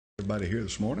Everybody here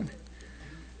this morning.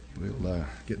 We'll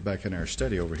get back in our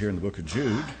study over here in the book of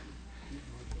Jude,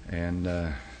 and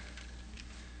we'll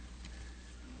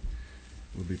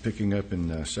be picking up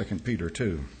in 2 Peter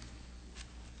 2.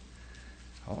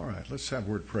 All right, let's have a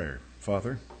word of prayer.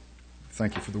 Father,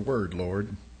 thank you for the word,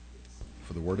 Lord,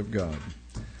 for the word of God.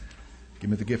 Give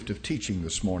me the gift of teaching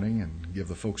this morning and give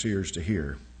the folks ears to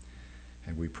hear.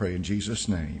 And we pray in Jesus'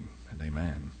 name, and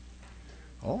amen.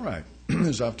 All right.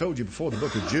 As I've told you before, the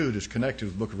book of Jude is connected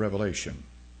with the book of Revelation.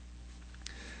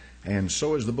 And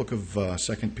so is the book of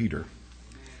 2 Peter.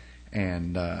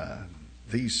 And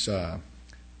these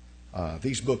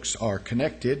books are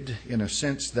connected in a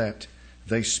sense that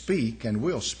they speak and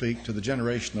will speak to the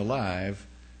generation alive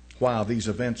while these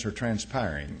events are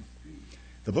transpiring.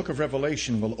 The book of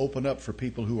Revelation will open up for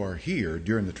people who are here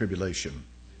during the tribulation.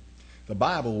 The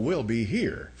Bible will be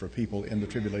here for people in the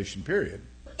tribulation period.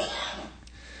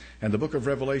 And the book of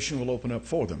Revelation will open up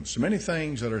for them. So many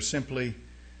things that are simply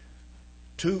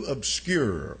too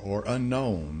obscure or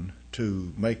unknown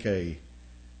to make a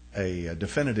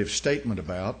definitive statement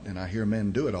about, and I hear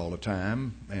men do it all the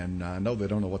time, and I know they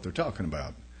don't know what they're talking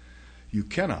about. You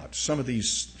cannot. Some of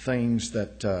these things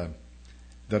that are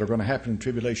going to happen in the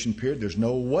tribulation period, there's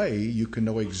no way you can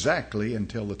know exactly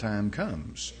until the time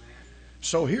comes.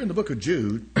 So here in the book of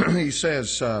Jude, he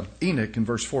says, Enoch in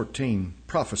verse 14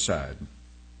 prophesied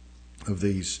of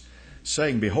these,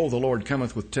 saying, Behold, the Lord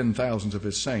cometh with 10,000s of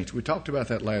his saints. We talked about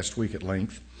that last week at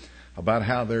length, about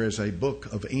how there is a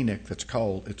book of Enoch that's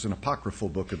called, it's an apocryphal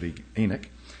book of Enoch.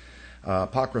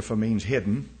 Apocrypha means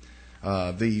hidden.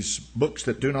 These books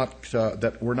that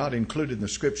that were not included in the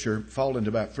Scripture fall into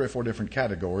about 3 or 4 different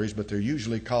categories, but they're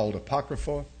usually called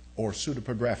apocrypha or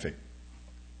pseudepigraphic.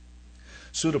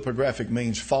 Pseudepigraphic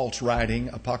means false writing.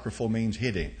 Apocryphal means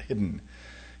hidden.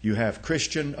 You have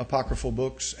Christian apocryphal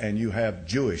books and you have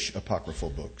Jewish apocryphal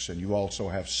books, and you also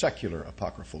have secular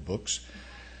apocryphal books.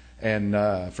 And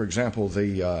for example,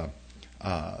 the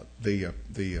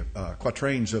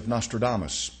quatrains of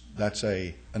Nostradamus, that's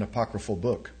an apocryphal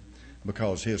book,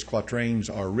 because his quatrains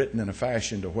are written in a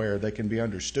fashion to where they can be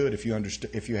understood if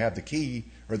you have the key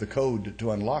or the code to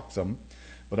unlock them,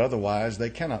 but otherwise they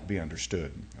cannot be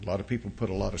understood. A lot of people put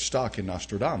a lot of stock in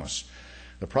Nostradamus.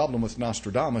 The problem with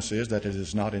Nostradamus is that it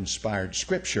is not inspired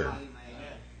Scripture.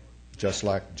 Just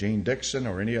like Gene Dixon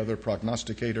or any other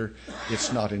prognosticator,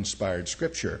 it's not inspired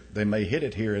Scripture. They may hit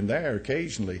it here and there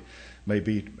occasionally, may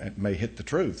hit the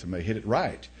truth, may hit it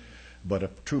right, but a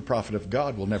true prophet of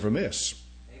God will never miss.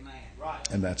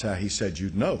 And that's how he said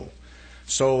you'd know.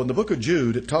 So in the book of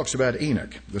Jude, it talks about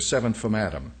Enoch, the seventh from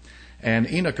Adam. And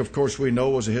Enoch, of course, we know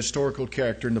was a historical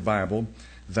character in the Bible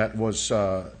that was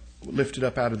lifted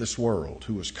up out of this world,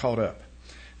 who was caught up.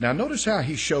 Now notice how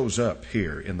he shows up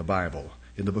here in the Bible,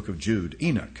 in the book of Jude.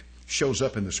 Enoch shows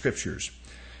up in the Scriptures.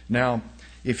 Now,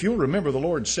 if you'll remember, the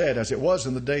Lord said, as it was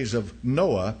in the days of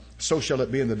Noah, so shall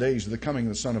it be in the days of the coming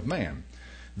of the Son of Man.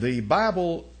 The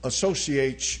Bible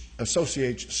associates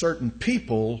certain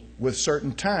people with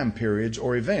certain time periods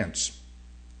or events.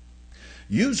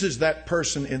 Uses that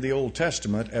person in the Old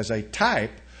Testament as a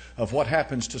type of what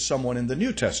happens to someone in the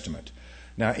New Testament.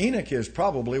 Now, Enoch is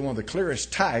probably one of the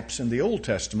clearest types in the Old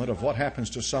Testament of what happens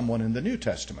to someone in the New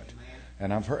Testament.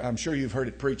 And I'm sure you've heard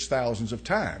it preached thousands of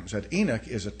times, that Enoch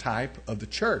is a type of the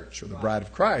church or the bride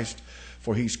of Christ,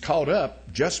 for he's caught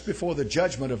up just before the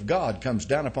judgment of God comes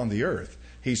down upon the earth.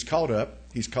 He's caught up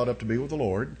to be with the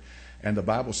Lord, and the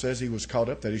Bible says he was caught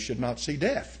up that he should not see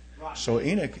death. So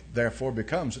Enoch, therefore,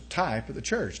 becomes a type of the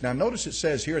church. Now, notice it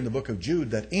says here in the book of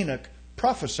Jude that Enoch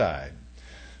prophesied.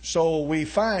 So we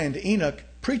find Enoch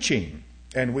preaching,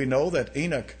 and we know that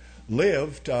Enoch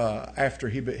lived after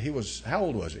he was, how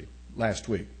old was he last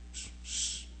week?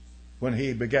 When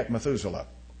he begat Methuselah.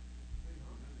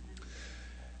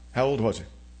 How old was he?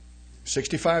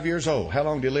 65 years old. How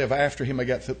long did he live after he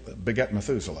begat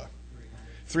Methuselah?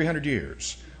 300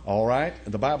 years. All right.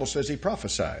 The Bible says he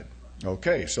prophesied.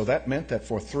 Okay, so that meant that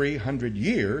for 300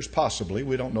 years, possibly,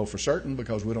 we don't know for certain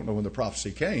because we don't know when the prophecy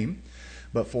came,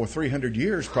 but for 300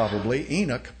 years probably,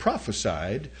 Enoch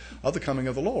prophesied of the coming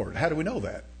of the Lord. How do we know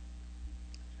that?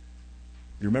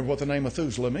 You remember what the name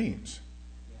Methuselah means?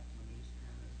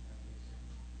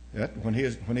 When he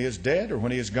is dead or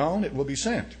when he is gone, it will be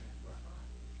sent.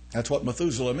 That's what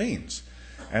Methuselah means.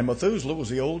 And Methuselah was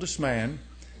the oldest man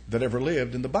that ever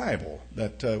lived in the Bible.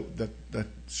 That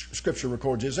Scripture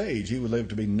records his age. He would live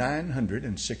to be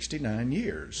 969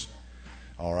 years.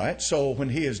 All right. So when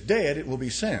he is dead, it will be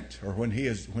sent, or when he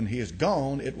is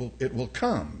gone, it will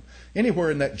come.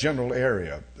 Anywhere in that general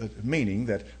area, meaning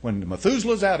that when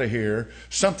Methuselah's out of here,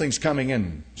 something's coming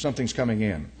in. Something's coming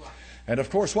in. And of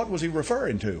course, what was he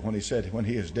referring to when he said when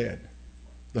he is dead?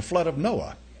 The flood of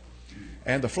Noah.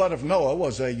 And the flood of Noah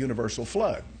was a universal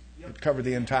flood. It covered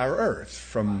the entire earth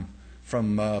from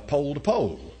pole to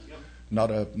pole.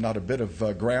 Not a bit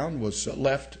of ground was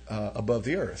left above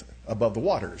the earth, above the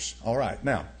waters. All right,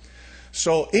 now,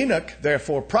 so Enoch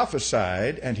therefore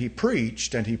prophesied, and he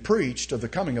preached of the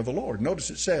coming of the Lord. Notice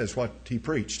it says what he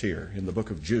preached here in the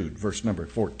book of Jude, verse number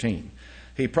 14.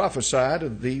 He prophesied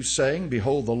of these, saying,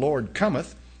 Behold, the Lord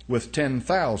cometh with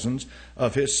 10,000s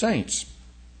of his saints.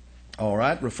 All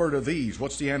right, refer to these.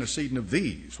 What's the antecedent of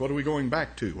these? What are we going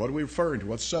back to? What are we referring to?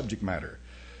 What's subject matter?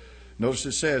 Notice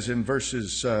it says in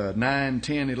verses 9,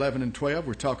 10, 11, and 12,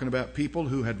 we're talking about people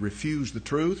who had refused the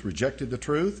truth, rejected the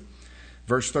truth.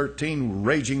 Verse 13,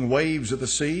 raging waves of the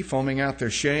sea, foaming out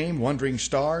their shame, wandering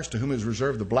stars, to whom is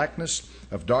reserved the blackness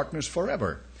of darkness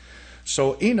forever.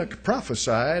 So Enoch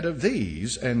prophesied of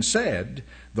these and said,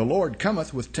 The Lord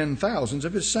cometh with 10,000s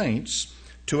of his saints,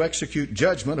 to execute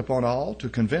judgment upon all, to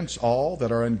convince all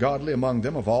that are ungodly among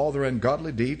them of all their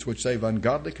ungodly deeds which they've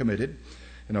ungodly committed,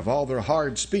 and of all their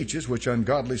hard speeches which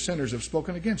ungodly sinners have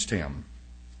spoken against him.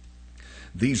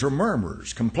 These are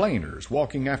murmurers, complainers,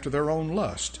 walking after their own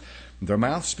lust. Their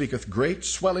mouth speaketh great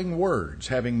swelling words,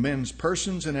 having men's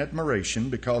persons in admiration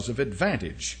because of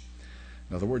advantage.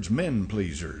 In other words, men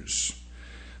pleasers.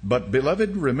 But,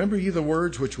 beloved, remember ye the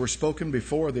words which were spoken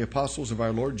before the apostles of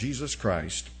our Lord Jesus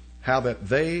Christ, how that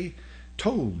they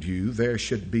told you there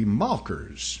should be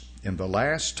mockers in the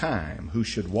last time, who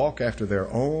should walk after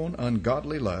their own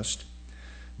ungodly lust.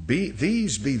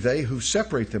 These be they who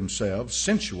separate themselves,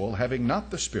 sensual, having not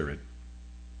the Spirit.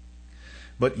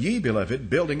 But ye,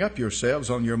 beloved, building up yourselves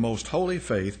on your most holy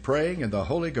faith, praying in the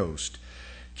Holy Ghost,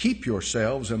 keep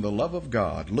yourselves in the love of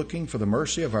God, looking for the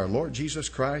mercy of our Lord Jesus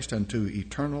Christ unto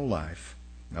eternal life.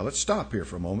 Now let's stop here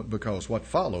for a moment, because what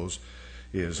follows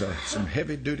is some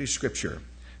heavy-duty scripture.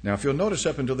 Now, if you'll notice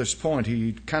up until this point,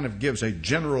 he kind of gives a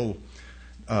general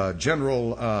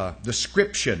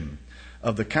description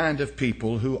of the kind of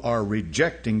people who are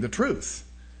rejecting the truth.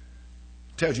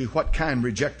 Tells you what kind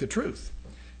reject the truth.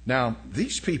 Now,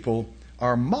 these people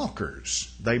are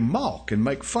mockers. They mock and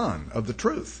make fun of the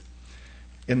truth.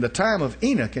 In the time of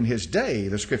Enoch in his day,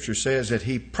 the scripture says that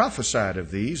he prophesied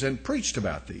of these and preached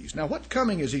about these. Now, what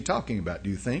coming is he talking about, do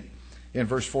you think? In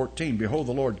verse 14, Behold,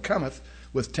 the Lord cometh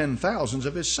with 10,000s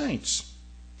of his saints.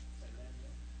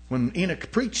 When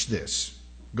Enoch preached this,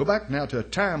 go back now to a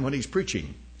time when he's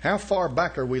preaching. How far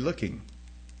back are we looking?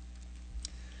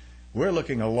 We're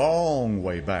looking a long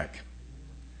way back.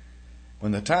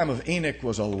 When the time of Enoch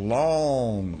was a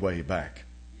long way back.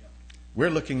 We're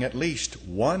looking at least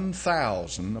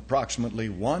approximately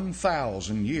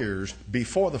 1,000 years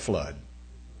before the flood,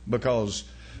 because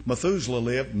Methuselah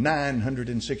lived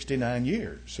 969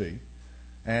 years, see?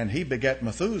 And he begat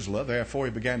Methuselah, therefore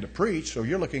he began to preach, so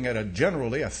you're looking at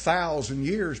generally 1,000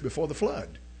 years before the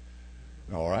flood.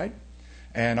 All right?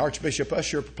 And Archbishop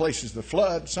Usher places the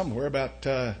flood somewhere about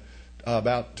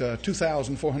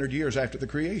 2,400 years after the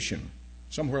creation,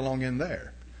 somewhere along in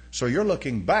there. So you're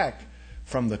looking back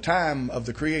from the time of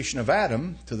the creation of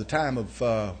Adam to the time of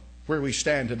where we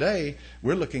stand today.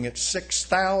 We're looking at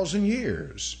 6,000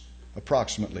 years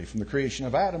approximately from the creation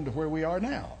of Adam to where we are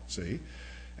now, see?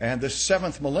 And this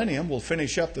 7th millennium will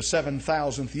finish up the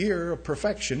 7,000th year of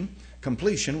perfection,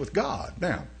 completion with God.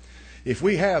 Now, if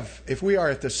we are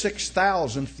at the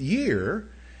 6,000th year,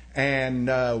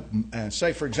 and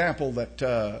say, for example,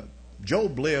 that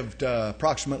Job lived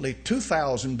approximately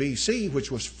 2000 BC,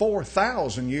 which was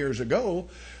 4,000 years ago,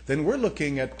 then we're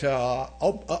looking at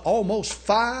almost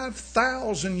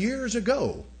 5,000 years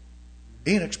ago,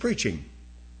 Enoch's preaching.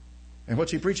 And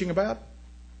what's he preaching about?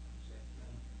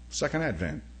 Second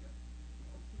Advent.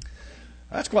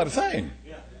 That's quite a thing.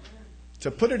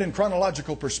 To put it in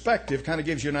chronological perspective kind of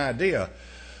gives you an idea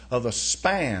of the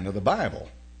span of the Bible.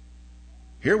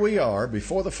 Here we are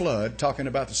before the flood talking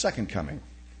about the second coming.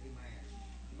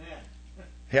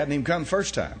 He hadn't even come the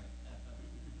first time.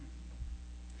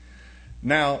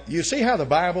 Now, you see how the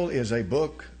Bible is a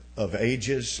book of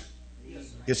ages?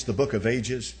 It's the book of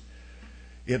ages.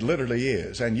 It literally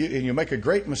is. And you make a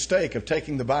great mistake of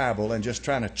taking the Bible and just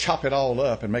trying to chop it all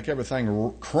up and make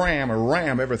everything cram or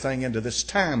ram everything into this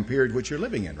time period which you're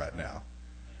living in right now.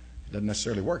 It doesn't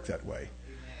necessarily work that way.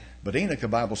 But Enoch, the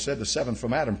Bible said, the seventh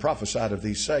from Adam, prophesied of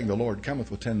these, saying, The Lord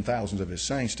cometh with 10,000s of his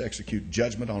saints to execute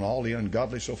judgment on all the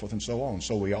ungodly, so forth and so on.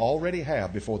 So we already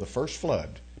have, before the first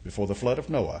flood, before the flood of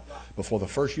Noah, before the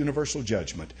first universal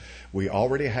judgment, we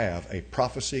already have a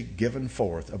prophecy given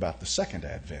forth about the second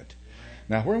advent.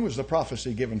 Now, when was the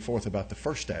prophecy given forth about the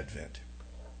first advent?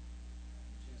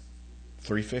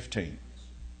 3:15.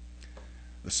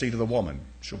 The seed of the woman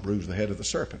shall bruise the head of the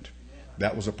serpent.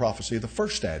 That was a prophecy of the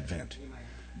first advent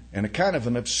in a kind of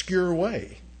an obscure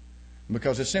way,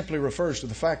 because it simply refers to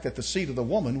the fact that the seed of the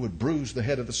woman would bruise the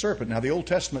head of the serpent. Now, the Old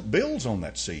Testament builds on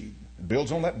that seed. It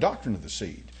builds on that doctrine of the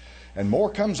seed. And more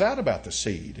comes out about the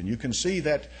seed. And you can see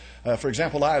that, for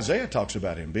example, Isaiah talks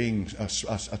about him being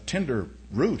a tender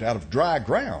root out of dry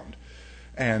ground.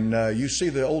 And you see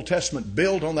the Old Testament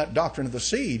build on that doctrine of the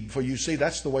seed, for you see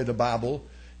that's the way the Bible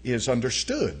is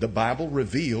understood. The Bible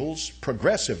reveals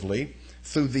progressively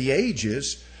through the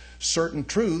ages certain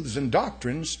truths and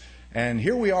doctrines. And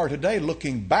here we are today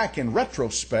looking back in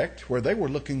retrospect where they were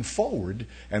looking forward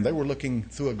and they were looking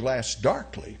through a glass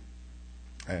darkly.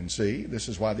 And see, this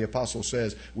is why the apostle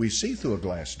says we see through a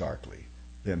glass darkly,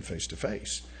 then face to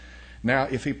face. Now,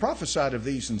 if he prophesied of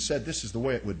these and said this is the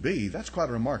way it would be, that's quite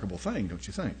a remarkable thing, don't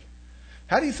you think?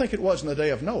 How do you think it was in the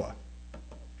day of Noah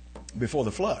before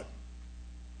the flood?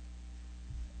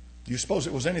 Do you suppose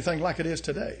it was anything like it is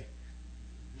today?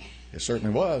 It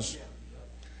certainly was.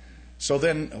 So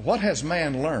then, what has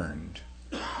man learned?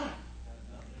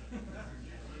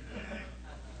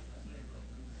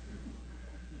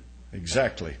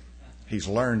 Exactly. He's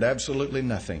learned absolutely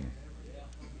nothing.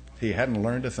 He hadn't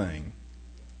learned a thing.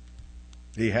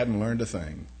 He hadn't learned a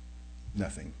thing.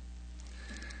 Nothing.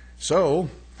 So,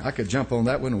 I could jump on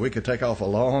that one and we could take off a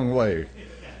long way.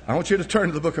 I want you to turn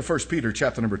to the book of 1 Peter,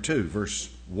 chapter number 2,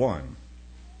 verse 1.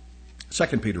 2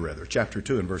 Peter, rather, chapter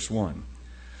 2 and verse 1.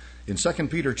 In 2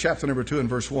 Peter, chapter number 2 and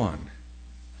verse 1.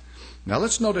 Now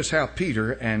let's notice how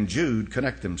Peter and Jude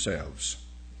connect themselves.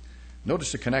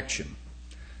 Notice the connection.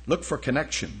 Look for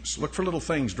connections. Look for little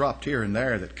things dropped here and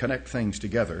there that connect things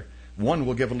together. One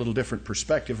will give a little different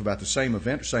perspective about the same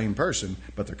event, same person,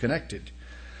 but they're connected.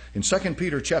 In 2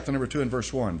 Peter chapter number 2 and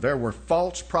verse 1, there were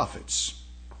false prophets.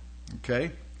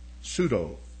 Okay?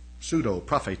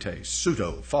 Pseudo-prophetes,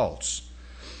 false.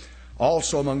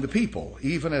 Also among the people,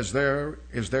 even as there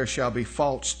shall be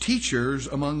false teachers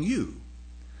among you,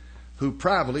 who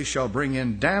privately shall bring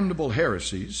in damnable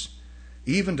heresies,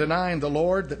 even denying the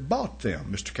Lord that bought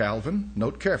them. Mr. Calvin,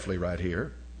 note carefully right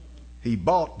here. He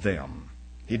bought them.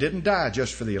 He didn't die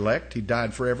just for the elect. He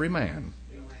died for every man.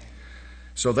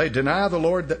 So they deny the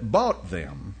Lord that bought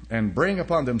them and bring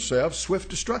upon themselves swift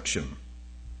destruction.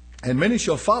 And many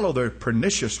shall follow their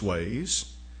pernicious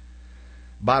ways,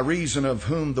 by reason of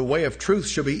whom the way of truth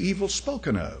shall be evil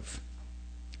spoken of.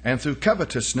 And through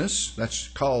covetousness, that's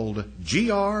called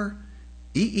Greed.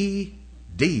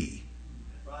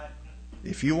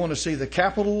 If you want to see the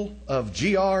capital of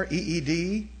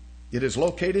Greed, it is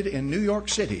located in New York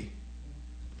City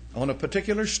on a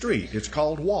particular street. It's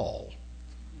called Wall.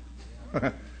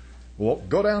 Well,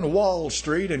 go down to Wall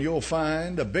Street and you'll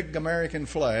find a big American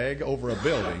flag over a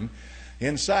building.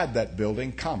 Inside that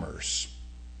building, commerce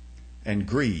and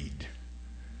greed.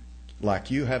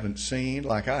 Like you haven't seen,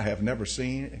 like I have never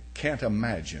seen, can't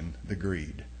imagine the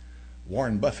greed.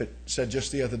 Warren Buffett said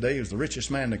just the other day he was the richest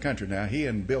man in the country. Now, he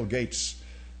and Bill Gates,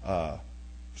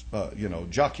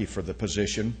 jockey for the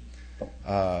position.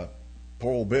 Poor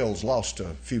old Bill's lost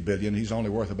a few billion. He's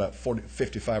only worth about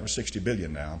 55 or 60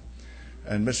 billion now.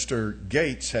 And Mr.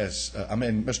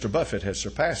 Buffett has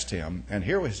surpassed him. And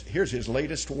here's his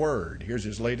latest word. Here's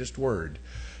his latest word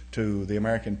to the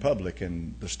American public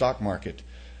and the stock market.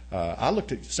 I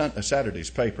looked at Saturday's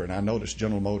paper and I noticed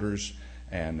General Motors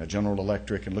and General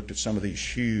Electric and looked at some of these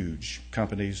huge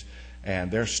companies,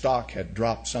 and their stock had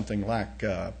dropped something like,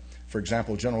 for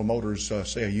example, General Motors,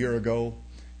 say a year ago.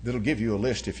 It'll give you a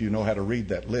list if you know how to read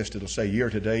that list. It'll say year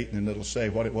to date, and it'll say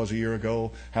what it was a year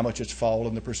ago, how much it's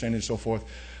fallen, the percentage, and so forth.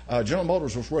 General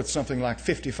Motors was worth something like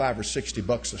 $55 or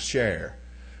 $60 a share.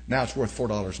 Now it's worth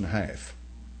 $4.50,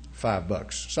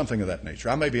 $5, something of that nature.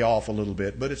 I may be off a little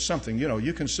bit, but it's something.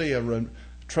 You can see a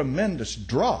tremendous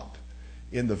drop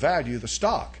in the value of the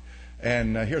stock.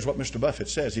 And here's what Mr. Buffett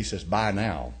says. He says, buy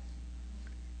now.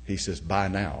 He says, buy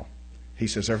now. He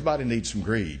says, everybody needs some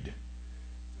greed.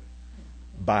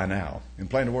 Buy now. In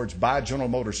plain words, buy General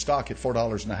Motors stock at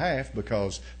 $4.50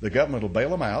 because the government will bail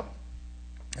them out.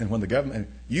 And when the government,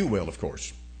 you will, of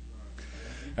course.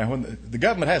 And when the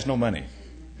government has no money,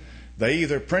 they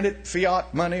either print it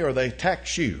fiat money or they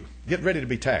tax you. Get ready to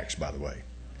be taxed, by the way.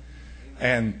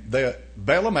 And they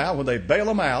bail them out. When they bail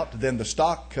them out, then the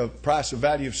stock price of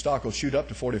value of stock will shoot up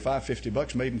to $45,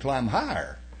 $50, may even climb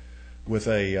higher. With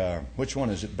which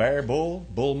one is it? Bear, bull?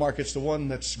 Bull market's the one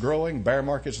that's growing. Bear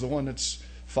market's the one that's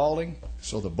falling.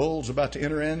 So the bull's about to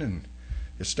enter in and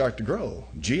it start to grow.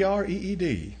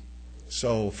 Greed.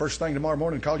 So first thing tomorrow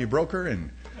morning, call your broker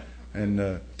and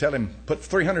tell him put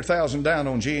 $300,000 down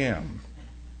on GM.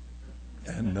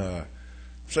 And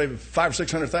say 500,000 or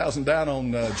 600,000 down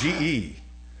on GE,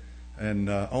 and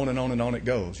on and on and on it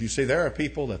goes. You see, there are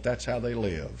people that's how they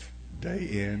live, day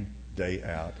in, day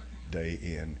out, day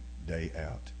in, day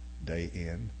out, day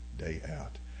in, day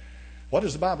out. What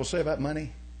does the Bible say about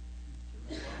money?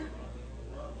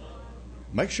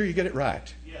 Make sure you get it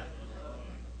right.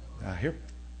 Now here,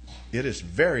 it is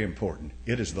very important.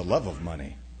 It is the love of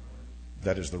money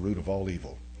that is the root of all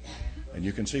evil. And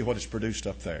you can see what it's produced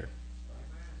up there.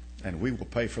 And we will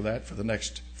pay for that for the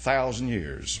next 1,000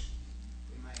 years.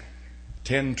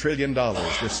 $10 trillion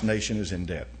this nation is in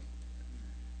debt.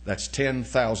 That's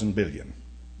 10,000 billion.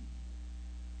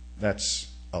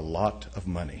 That's a lot of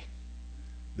money.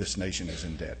 This nation is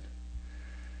in debt.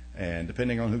 And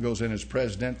depending on who goes in as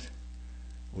president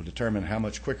will determine how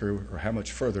much quicker or how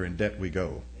much further in debt we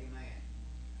go. Amen.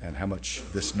 And how much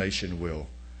this nation will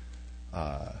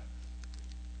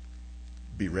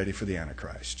be ready for the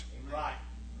Antichrist. Right.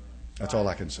 That's all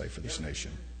I can say for this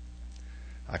nation.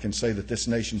 I can say that this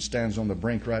nation stands on the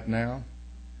brink right now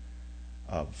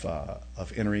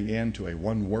of entering into a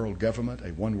one-world government, a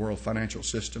one-world financial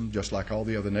system, just like all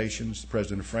the other nations. The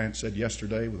President of France said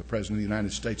yesterday, with the President of the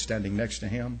United States standing next to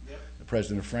him, the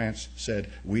President of France said,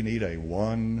 we need a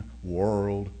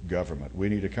one-world government. We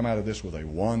need to come out of this with a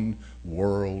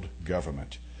one-world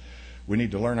government. We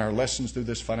need to learn our lessons through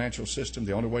this financial system.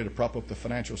 The only way to prop up the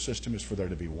financial system is for there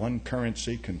to be one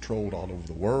currency controlled all over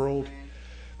the world.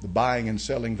 The buying and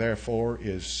selling, therefore,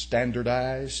 is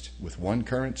standardized with one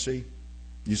currency.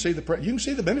 You can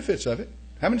see the benefits of it.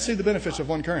 How many see the benefits of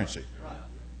one currency?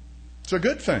 It's a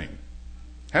good thing.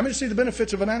 How many see the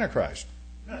benefits of an Antichrist?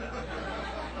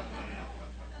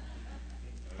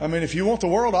 I mean, if you want the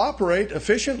world to operate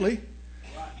efficiently,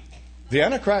 the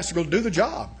Antichrist will do the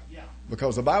job.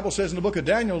 Because the Bible says in the book of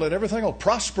Daniel that everything will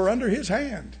prosper under his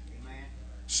hand.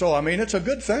 So, I mean, it's a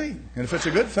good thing. And if it's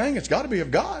a good thing, it's got to be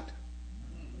of God.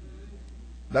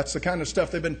 That's the kind of stuff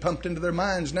they've been pumped into their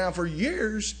minds now for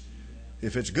years.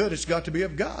 If it's good, it's got to be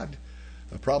of God.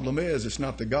 The problem is, it's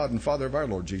not the God and Father of our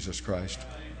Lord Jesus Christ.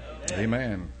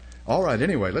 Amen. All right,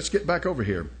 anyway, let's get back over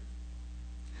here.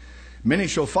 Many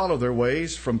shall follow their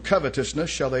ways. From covetousness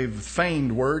shall they with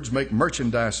feigned words make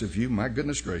merchandise of you. My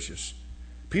goodness gracious.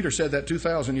 Peter said that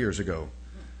 2,000 years ago.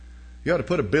 You ought to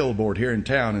put a billboard here in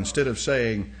town instead of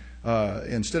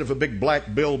a big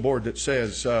black billboard that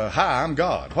says, hi, I'm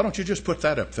God. Why don't you just put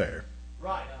that up there?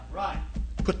 Right.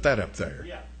 Put that up there.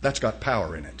 Yeah. That's got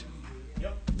power in it.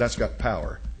 Yep. That's got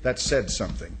power. That said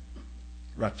something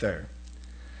right there.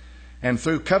 And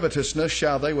through covetousness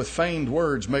shall they with feigned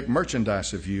words make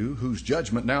merchandise of you, whose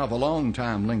judgment now of a long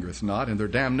time lingereth not, and their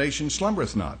damnation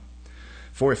slumbereth not.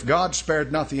 For if God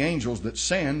spared not the angels that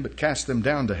sinned, but cast them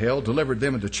down to hell, delivered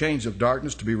them into chains of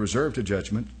darkness to be reserved to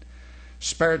judgment,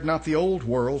 spared not the old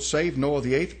world, save Noah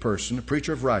the eighth person, a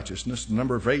preacher of righteousness. The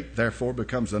number of 8, therefore,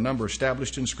 becomes the number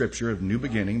established in Scripture of new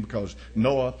beginning, because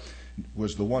Noah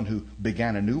was the one who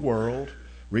began a new world,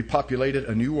 repopulated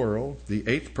a new world, the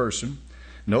 8th person.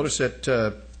 Notice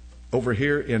that over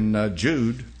here in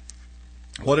Jude,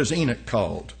 what is Enoch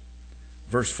called?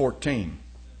 Verse 14.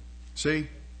 See?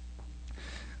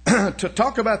 To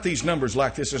talk about these numbers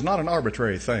like this is not an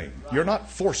arbitrary thing. You're not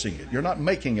forcing it. You're not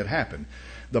making it happen.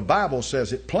 The Bible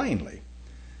says it plainly.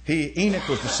 Enoch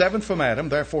was the 7th from Adam,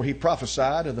 therefore he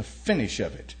prophesied of the finish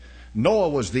of it. Noah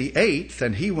was the 8th,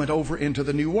 and he went over into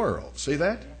the new world. See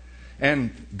that?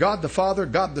 And God the Father,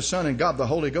 God the Son, and God the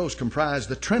Holy Ghost comprise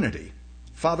the Trinity.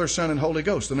 Father, Son, and Holy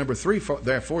Ghost. The number 3,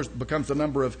 therefore, becomes the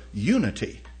number of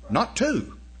unity. Not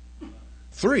 2.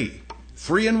 3.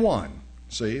 3 and 1.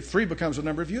 See, 3 becomes a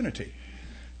number of unity.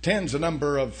 10 is the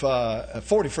number of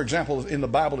 40, for example, in the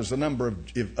Bible is the number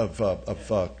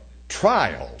of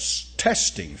trials,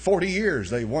 testing. 40 years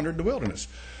they wandered in the wilderness.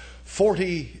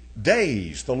 40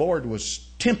 days the Lord was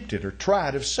tempted or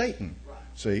tried of Satan.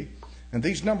 See, and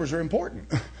these numbers are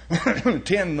important.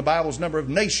 10 in the Bible's number of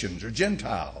nations or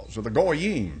Gentiles or the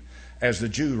Goyim, as the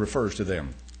Jew refers to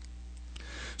them.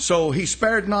 So he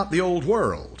spared not the old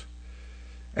world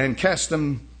and cast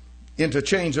them into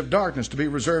chains of darkness to be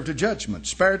reserved to judgment.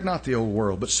 Spared not the old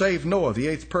world, but saved Noah, the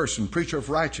 8th person, preacher of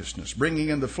righteousness, bringing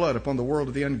in the flood upon the world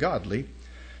of the ungodly,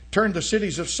 turned the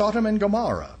cities of Sodom and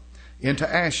Gomorrah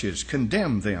into ashes,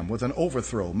 condemned them with an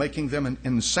overthrow, making them an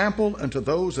ensample unto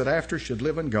those that after should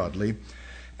live ungodly,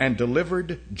 and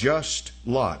delivered just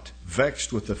Lot,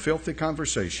 vexed with the filthy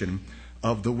conversation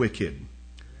of the wicked.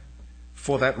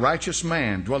 For that righteous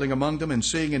man dwelling among them and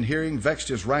seeing and hearing vexed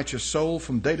his righteous soul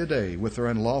from day to day with their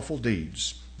unlawful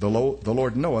deeds. The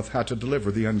Lord knoweth how to deliver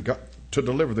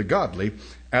the godly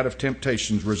out of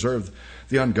temptations, reserve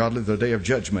the ungodly the day of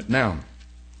judgment. Now,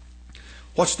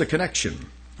 what's the connection?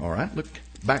 All right, look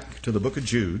back to the book of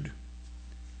Jude,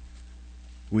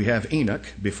 we have Enoch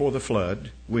before the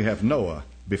flood. We have Noah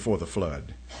before the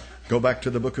flood. Go back to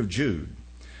the book of Jude.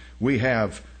 We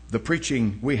have the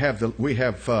preaching. We have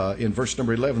in verse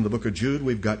number 11, the book of Jude,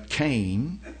 we've got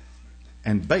Cain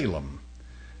and Balaam.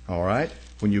 All right.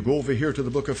 When you go over here to the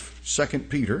book of 2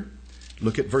 Peter,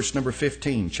 look at verse number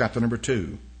 15, chapter number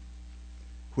 2.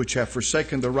 Which have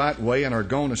forsaken the right way and are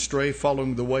gone astray,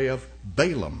 following the way of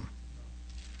Balaam.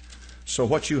 So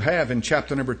what you have in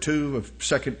chapter number 2 of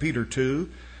 2 Peter 2,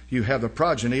 you have the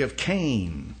progeny of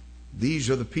Cain. These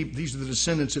are the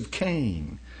descendants of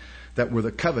Cain that were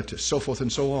the covetous, so forth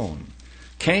and so on.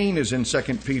 Cain is in 2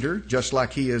 Peter, just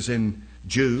like he is in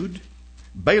Jude.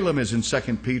 Balaam is in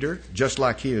 2 Peter, just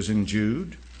like he is in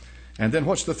Jude. And then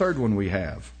what's the third one we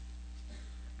have?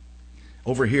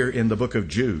 Over here in the book of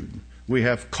Jude, we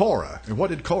have Korah. And what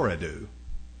did Korah do?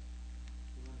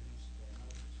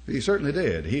 He certainly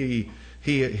did.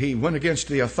 He went against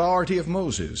the authority of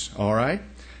Moses, all right?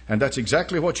 And that's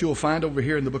exactly what you'll find over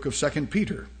here in the book of 2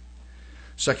 Peter.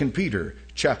 2 Peter,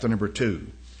 chapter number 2.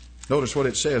 Notice what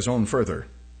it says on further.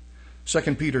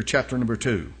 2 Peter, chapter number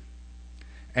 2.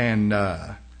 And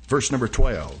verse number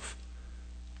 12.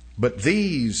 But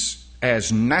these,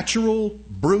 as natural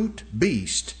brute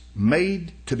beast,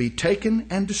 made to be taken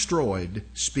and destroyed,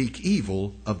 speak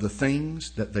evil of the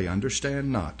things that they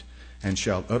understand not, and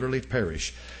shall utterly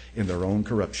perish in their own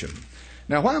corruption.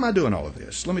 Now, why am I doing all of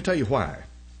this? Let me tell you why.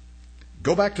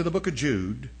 Go back to the book of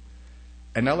Jude,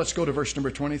 and now let's go to verse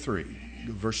number 23,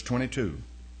 verse 22,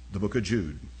 the book of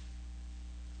Jude.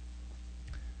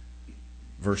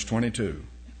 Verse 22.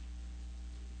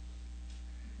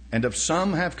 And of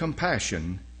some have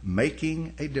compassion,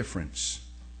 making a difference.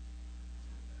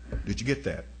 Did you get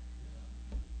that?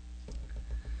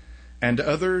 And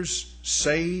others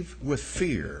save with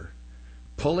fear,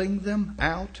 pulling them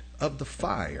out of the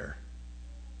fire,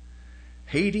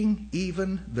 hating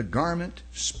even the garment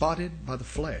spotted by the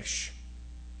flesh.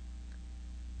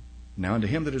 Now unto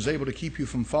him that is able to keep you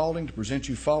from falling, to present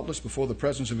you faultless before the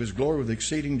presence of his glory with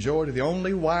exceeding joy, to the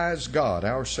only wise God,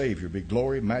 our Savior, be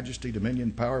glory, majesty,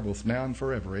 dominion, power, both now and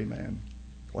forever. Amen.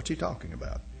 What's he talking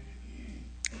about?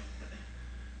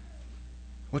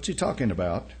 What's he talking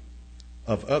about?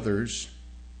 Of others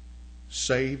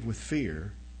save with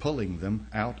fear, pulling them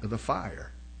out of the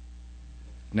fire.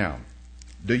 Now,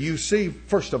 do you see,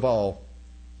 first of all,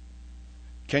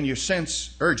 can you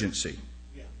sense urgency?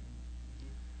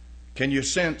 Can you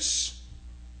sense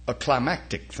a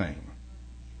climactic thing?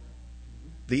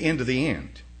 The end of the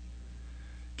end.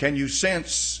 Can you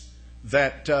sense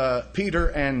that Peter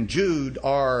and Jude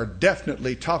are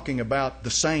definitely talking about the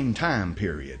same time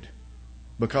period?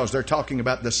 Because they're talking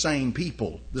about the same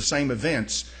people, the same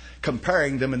events,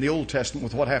 comparing them in the Old Testament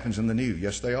with what happens in the New.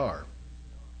 Yes, they are.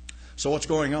 So what's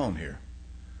going on here?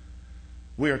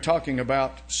 We are talking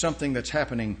about something that's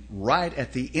happening right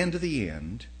at the end of the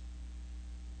end.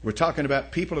 We're talking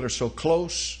about people that are so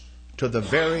close to the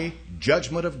very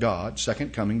judgment of God,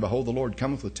 second coming, behold, the Lord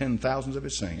cometh with 10,000s of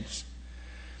his saints,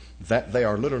 that they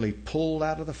are literally pulled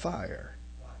out of the fire,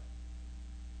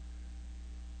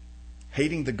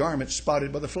 hating the garment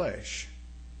spotted by the flesh.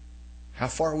 How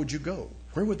far would you go?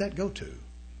 Where would that go to?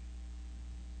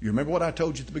 You remember what I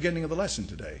told you at the beginning of the lesson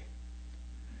today?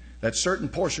 That certain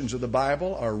portions of the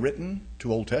Bible are written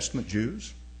to Old Testament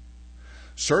Jews.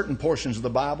 Certain portions of the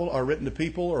Bible are written to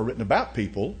people or written about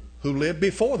people who lived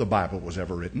before the Bible was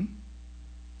ever written.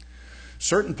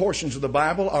 Certain portions of the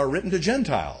Bible are written to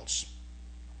Gentiles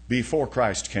before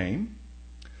Christ came.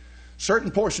 Certain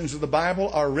portions of the Bible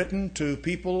are written to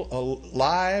people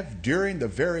alive during the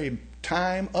very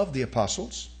time of the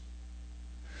apostles.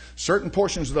 Certain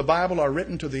portions of the Bible are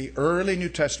written to the early New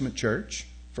Testament church,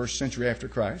 first century after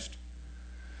Christ.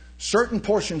 Certain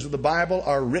portions of the Bible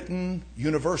are written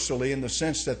universally in the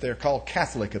sense that they're called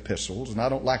Catholic epistles, and I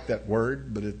don't like that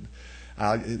word, but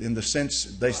in the sense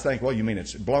they think, well, you mean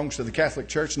it belongs to the Catholic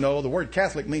Church? No, the word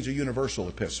Catholic means a universal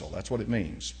epistle. That's what it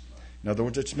means. In other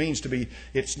words, it means to be,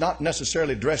 it's not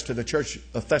necessarily addressed to the church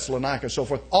of Thessalonica and so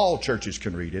forth. All churches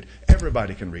can read it.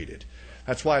 Everybody can read it.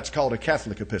 That's why it's called a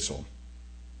Catholic epistle.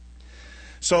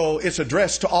 So it's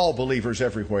addressed to all believers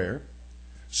everywhere.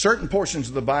 Certain portions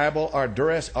of the Bible are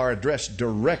addressed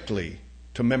directly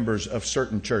to members of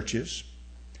certain churches.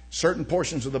 Certain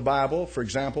portions of the Bible, for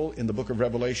example, in the book of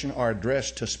Revelation, are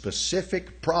addressed to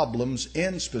specific problems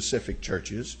in specific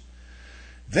churches.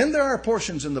 Then there are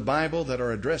portions in the Bible that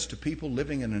are addressed to people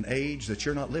living in an age that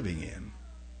you're not living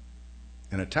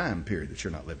in a time period that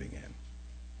you're not living in.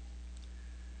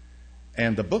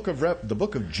 And the book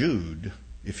of Jude,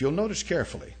 if you'll notice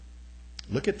carefully,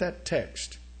 look at that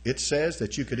text. It says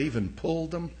that you could even pull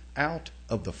them out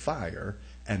of the fire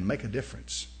and make a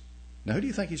difference. Now, who do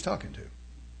you think he's talking to? Do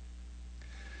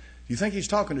you think he's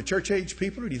talking to church-age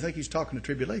people, or do you think he's talking to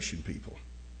tribulation people?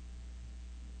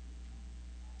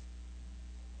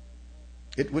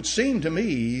 It would seem to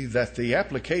me that the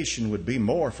application would be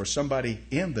more for somebody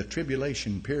in the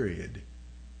tribulation period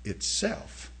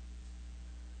itself.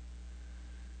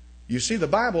 You see, the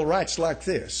Bible writes like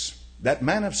this: that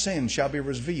man of sin shall be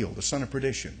revealed, the son of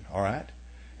perdition. All right?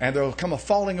 And there will come a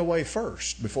falling away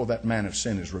first before that man of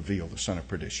sin is revealed, the son of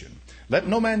perdition. Let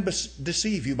no man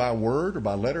deceive you by word or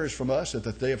by letters from us, that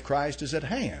the day of Christ is at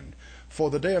hand. For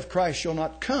the day of Christ shall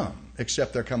not come,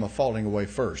 except there come a falling away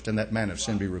first, and that man of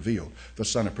sin be revealed, the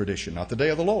son of perdition. Not the day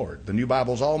of the Lord. The new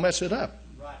Bibles all mess it up.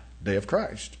 Day of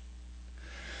Christ.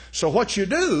 So what you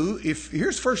do,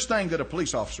 here's the first thing that a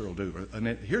police officer will do. And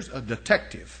here's a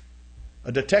detective.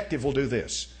 A detective will do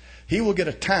this. He will get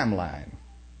a timeline.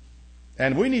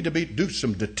 And we need to do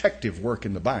some detective work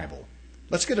in the Bible.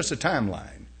 Let's get us a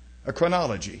timeline, a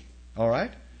chronology. All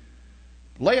right?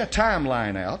 Lay a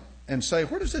timeline out and say,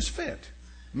 where does this fit?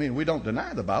 I mean, we don't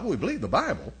deny the Bible. We believe the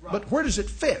Bible. Right. But where does it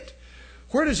fit?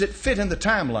 Where does it fit in the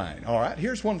timeline? All right?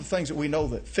 Here's one of the things that we know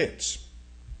that fits.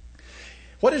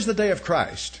 What is the day of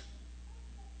Christ?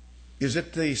 Is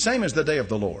it the same as the day of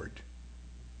the Lord?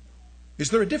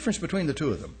 Is there a difference between the two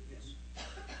of them?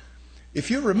 If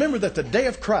you remember that the day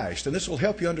of Christ, and this will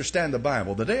help you understand the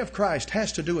Bible, the day of Christ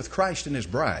has to do with Christ and His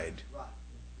bride.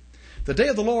 The day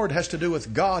of the Lord has to do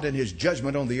with God and His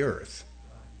judgment on the earth.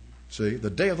 See, the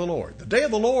day of the Lord. The day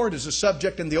of the Lord is a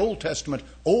subject in the Old Testament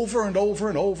over and over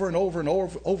and over and over and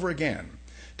over again.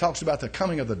 It talks about the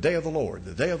coming of the day of the Lord,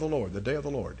 the day of the Lord, the day of the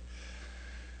Lord.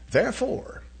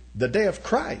 Therefore, the day of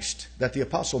Christ that the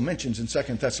apostle mentions in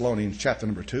 2 Thessalonians chapter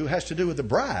number 2 has to do with the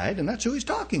bride, and that's who he's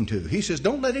talking to. He says,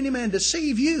 don't let any man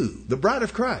deceive you, the bride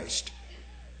of Christ.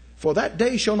 For that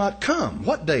day shall not come.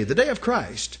 What day? The day of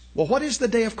Christ. Well, what is the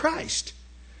day of Christ?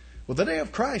 Well, the day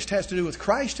of Christ has to do with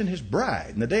Christ and His bride.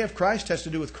 And the day of Christ has to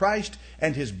do with Christ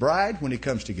and His bride when He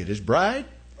comes to get His bride,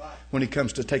 when He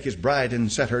comes to take His bride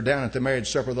and set her down at the marriage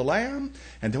supper of the Lamb,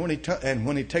 and then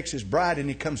when He takes His bride and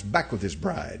He comes back with His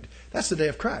bride. That's the day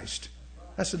of Christ.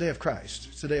 That's the day of Christ.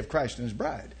 It's the day of Christ and His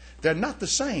bride. They're not the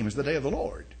same as the day of the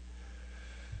Lord.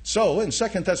 So, in 2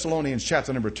 Thessalonians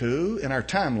chapter number 2, in our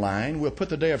timeline, we'll put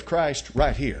the day of Christ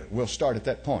right here. We'll start at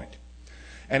that point.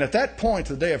 And at that point,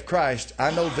 the day of Christ,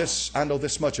 I know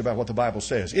this much about what the Bible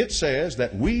says. It says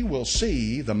that we will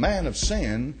see the man of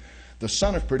sin, the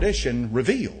son of perdition,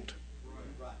 revealed.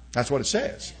 That's what it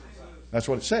says. That's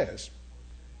what it says.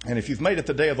 And if you've made it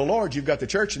the day of the Lord, you've got the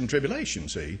church in tribulation,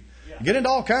 see? You get into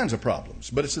all kinds of problems,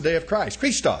 but it's the day of Christ.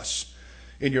 Christos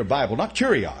in your Bible, not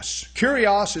Kyrios.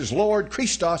 Kyrios is Lord,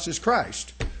 Christos is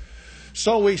Christ.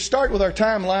 So we start with our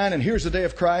timeline, and here's the day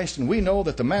of Christ, and we know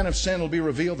that the man of sin will be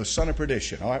revealed, the son of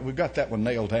perdition. All right, we've got that one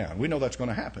nailed down. We know that's going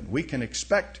to happen. We can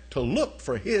expect to look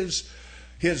for his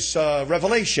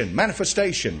revelation,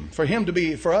 manifestation,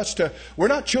 for us to, we're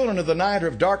not children of the night or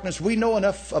of darkness. We know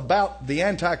enough about the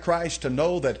Antichrist to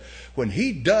know that when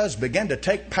he does begin to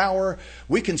take power,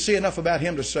 we can see enough about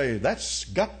him to say, that's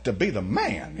got to be the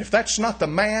man. If that's not the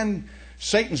man,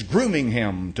 Satan's grooming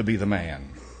him to be the man.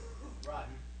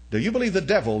 Do you believe the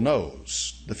devil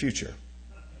knows the future?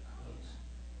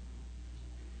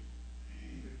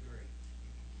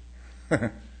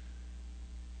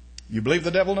 You believe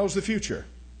the devil knows the future?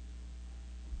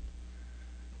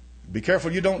 Be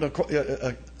careful you don't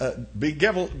be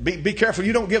careful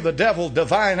you don't give the devil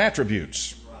divine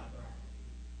attributes.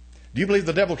 Do you believe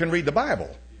the devil can read the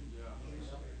Bible?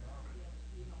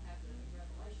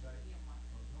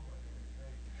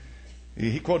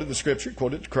 He quoted the Scripture,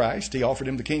 quoted Christ. He offered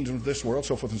him the kingdom of this world,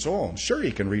 so forth and so on. Sure,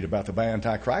 he can read about the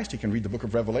Antichrist. He can read the book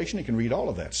of Revelation. He can read all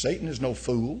of that. Satan is no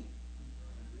fool.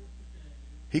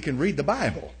 He can read the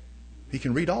Bible. He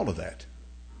can read all of that.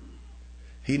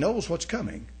 He knows what's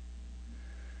coming.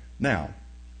 Now,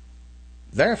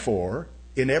 therefore,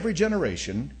 in every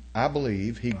generation, I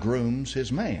believe he grooms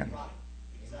his man.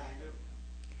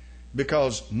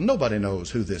 Because nobody knows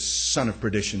who this son of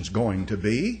perdition is going to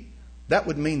be. That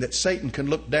would mean that Satan can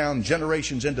look down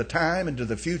generations into time, into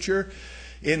the future,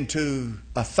 into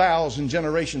 1,000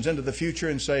 generations into the future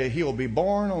and say he will be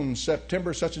born on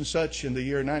September such and such in the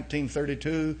year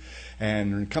 1932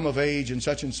 and come of age in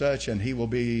such and such, and he will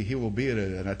be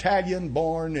an Italian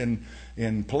born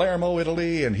in Palermo,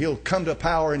 Italy, and he'll come to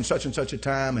power in such and such a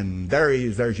time, and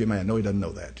there's your man. No, he doesn't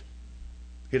know that.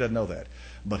 He doesn't know that.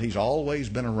 But he's always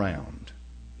been around.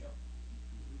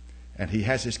 And he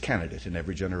has his candidate in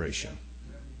every generation.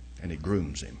 And he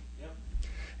grooms him.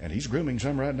 And he's grooming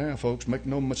some right now, folks. Make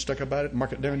no mistake about it.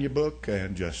 Mark it down in your book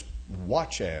and just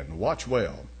watch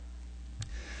well.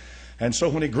 And so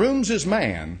when he grooms his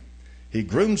man,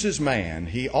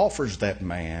 he offers that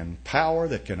man power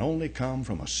that can only come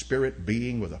from a spirit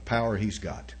being with a power he's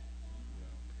got.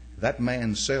 That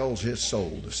man sells his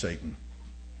soul to Satan.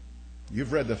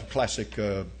 You've read the classic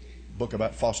book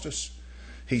about Faustus.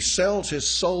 He sells his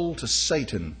soul to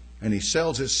Satan, and he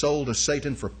sells his soul to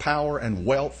Satan for power and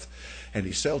wealth, and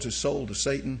he sells his soul to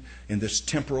Satan in this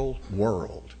temporal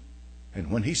world. And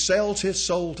when he sells his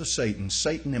soul to Satan,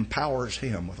 Satan empowers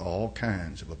him with all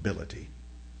kinds of ability.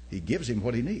 He gives him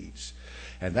what he needs.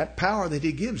 And that power that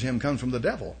he gives him comes from the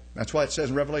devil. That's why it says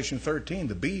in Revelation 13,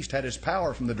 the beast had his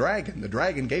power from the dragon. The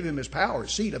dragon gave him his power,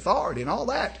 seat, authority, and all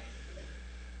that.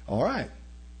 All right.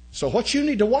 So what you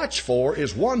need to watch for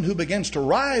is one who begins to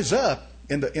rise up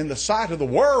in the sight of the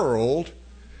world,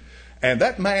 and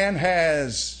that man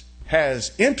has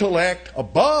intellect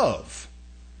above,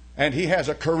 and he has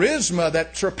a charisma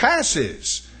that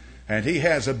surpasses, and he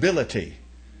has ability.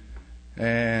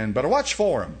 But watch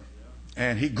for him.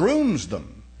 And he grooms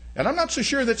them. And I'm not so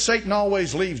sure that Satan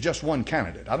always leaves just one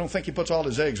candidate. I don't think he puts all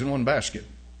his eggs in one basket.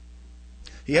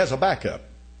 He has a backup.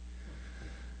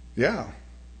 Yeah,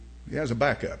 he has a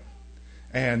backup.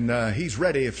 And he's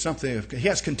ready if something, he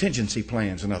has contingency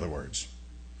plans, in other words.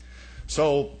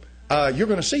 So you're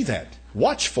going to see that.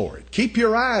 Watch for it. Keep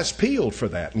your eyes peeled for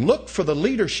that. Look for the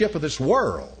leadership of this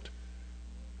world.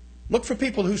 Look for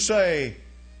people who say,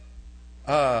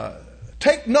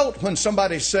 take note when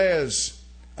somebody says,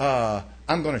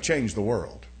 I'm going to change the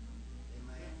world.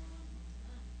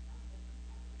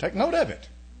 Take note of it.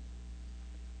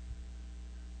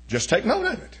 Just take note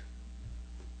of it.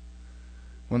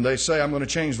 When they say, I'm going to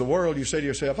change the world, you say to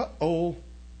yourself, uh-oh,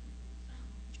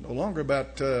 it's no longer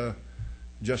about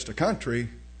just a country.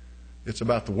 It's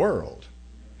about the world.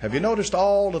 Have you noticed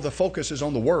all of the focus is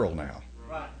on the world now?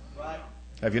 Right.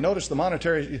 Have you noticed the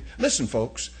monetary? Listen,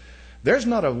 folks, there's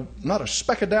not a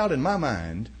speck of doubt in my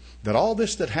mind that all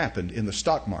this that happened in the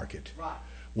stock market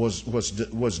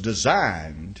was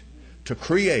designed to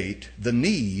create the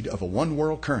need of a one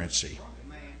world currency.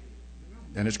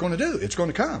 And it's going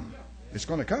to come. It's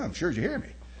going to come. Sure as you hear me.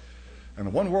 And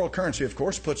the one world currency, of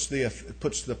course, puts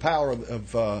the power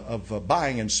of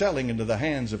buying and selling into the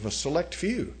hands of a select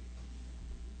few.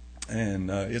 And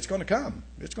it's going to come.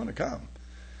 It's going to come.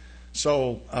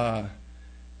 So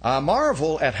I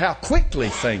marvel at how quickly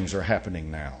things are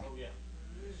happening now.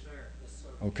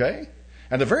 Okay?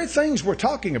 And the very things we're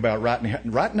talking about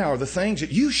right now are the things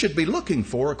that you should be looking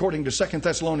for according to 2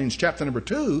 Thessalonians chapter number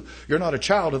 2. You're not a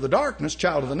child of the darkness,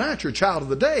 child of the night, you're a child of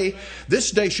the day.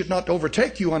 This day should not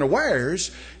overtake you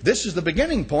unawares. This is the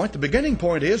beginning point. The beginning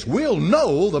point is we'll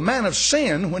know the man of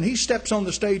sin when he steps on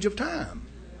the stage of time.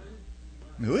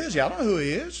 Who is he? I don't know who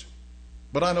he is.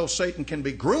 But I know Satan can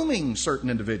be grooming certain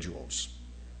individuals.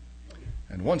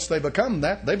 And once they become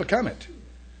that, they become it.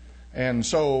 And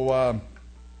so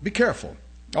be careful.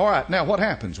 All right, now what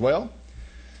happens? Well,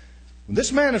 when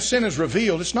this man of sin is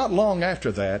revealed, it's not long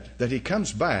after that he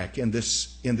comes back in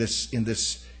this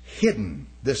hidden,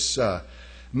 this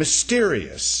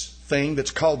mysterious thing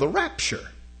that's called the rapture.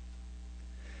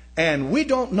 And we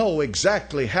don't know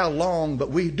exactly how long, but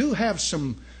we do have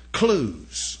some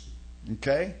clues.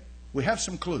 Okay? We have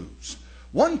some clues.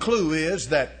 One clue is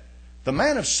that the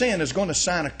man of sin is going to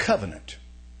sign a covenant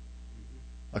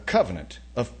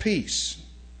of peace.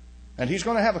 And he's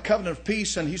going to have a covenant of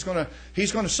peace, and he's going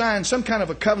to sign some kind of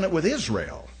a covenant with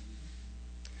Israel.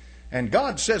 And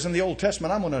God says in the Old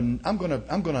Testament, I'm going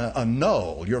to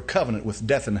annul your covenant with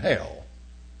death and hell.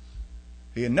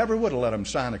 He never would have let them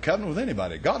sign a covenant with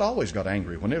anybody. God always got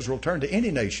angry when Israel turned to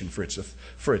any nation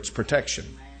for its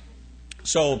protection.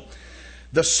 So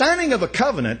the signing of a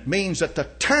covenant means that the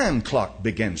time clock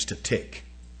begins to tick.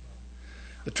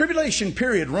 The tribulation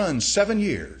period runs 7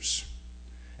 years.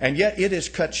 And yet it is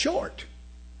cut short.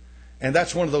 And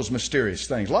that's one of those mysterious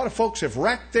things. A lot of folks have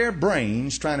racked their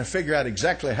brains trying to figure out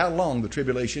exactly how long the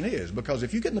tribulation is. Because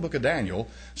if you get in the book of Daniel,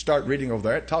 start reading over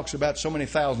there, it talks about so many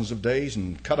thousands of days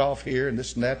and cut off here and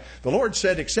this and that. The Lord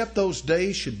said, except those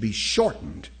days should be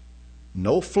shortened,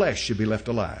 no flesh should be left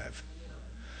alive.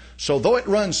 So though it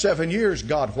runs 7 years,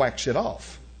 God whacks it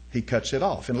off. He cuts it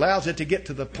off and allows it to get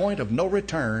to the point of no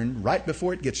return. Right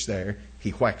before it gets there, He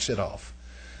whacks it off.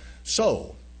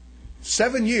 So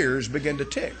 7 years begin to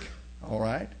tick. All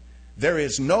right? There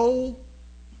is no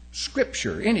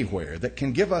scripture anywhere that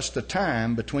can give us the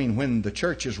time between when the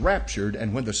church is raptured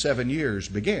and when the 7 years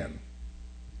begin.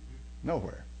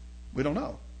 Nowhere. We don't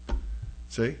know.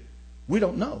 See? We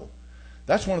don't know.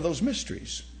 That's one of those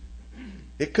mysteries.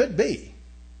 It could be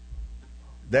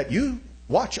that you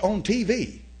watch on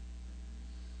TV,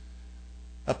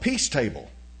 a peace table,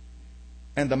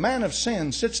 and the man of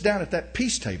sin sits down at that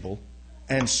peace table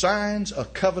and signs a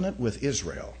covenant with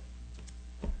Israel.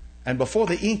 And before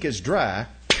the ink is dry,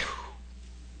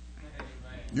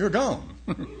 you're gone.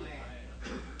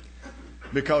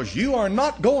 Because you are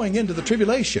not going into the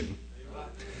tribulation.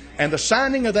 And the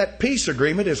signing of that peace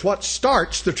agreement is what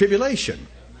starts the tribulation,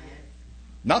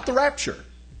 not the rapture.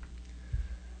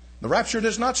 The rapture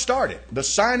does not start it. The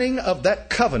signing of that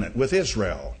covenant with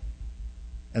Israel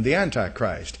and the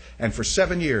Antichrist. And for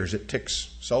 7 years it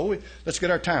ticks. So let's get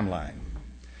our timeline.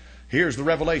 Here's the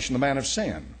revelation of the man of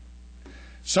sin.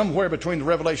 Somewhere between the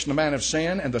revelation of the man of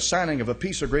sin and the signing of a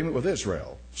peace agreement with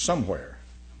Israel. Somewhere.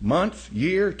 Month,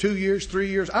 year, 2 years, 3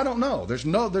 years. I don't know. There's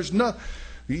no,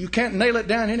 you can't nail it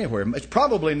down anywhere. It's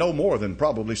probably no more than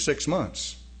probably 6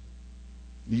 months.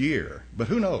 A year. But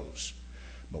who knows?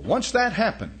 But once that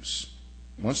happens,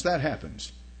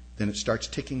 then it starts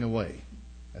ticking away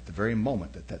at the very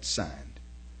moment that that's signed.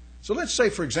 So let's say,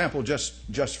 for example,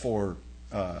 just for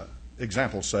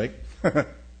example's sake,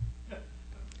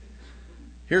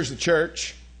 here's the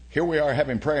church. Here we are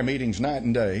having prayer meetings night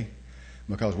and day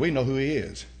because we know who He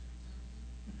is.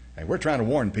 And we're trying to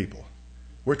warn people.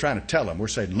 We're trying to tell them. We're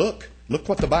saying, look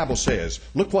what the Bible says.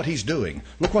 Look what He's doing.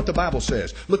 Look what the Bible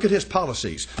says. Look at His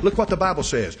policies. Look what the Bible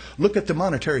says. Look at the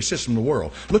monetary system of the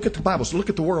world. Look at the Bible. Look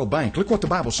at the World Bank. Look what the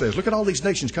Bible says. Look at all these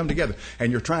nations come together.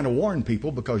 And you're trying to warn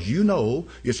people because you know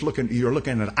you're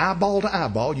looking at eyeball to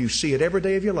eyeball. You see it every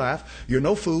day of your life. You're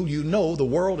no fool. You know the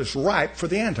world is ripe for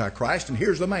the Antichrist. And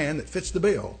here's the man that fits the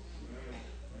bill.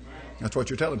 That's what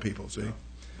you're telling people, see?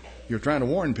 You're trying to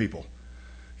warn people.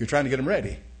 You're trying to get them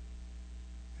ready.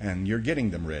 And you're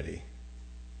getting them ready.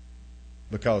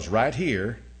 Because right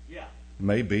here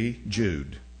may be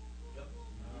Jude.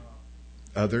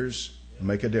 Others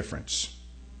make a difference.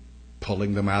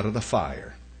 Pulling them out of the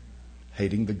fire.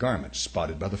 Hating the garments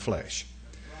spotted by the flesh.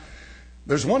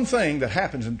 There's one thing that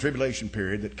happens in the tribulation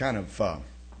period that kind of I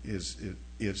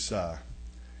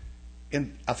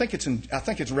think it's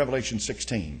in Revelation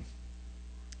 16.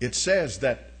 It says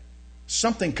that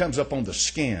something comes up on the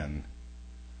skin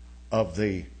of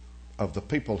the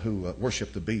people who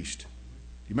worship the beast.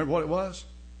 You remember what it was?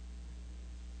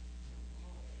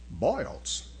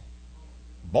 Boils.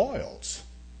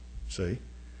 See?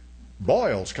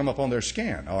 Boils come up on their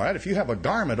skin. All right, if you have a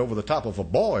garment over the top of a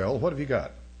boil, what have you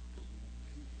got?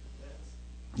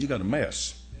 You got a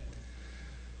mess.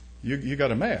 You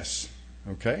got a mess.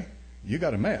 Okay? You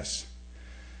got a mess.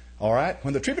 All right?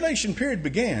 When the tribulation period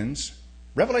begins,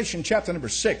 Revelation chapter number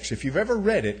 6, if you've ever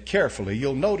read it carefully,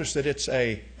 you'll notice that it's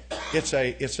a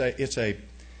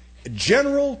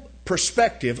general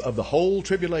perspective of the whole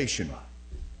tribulation.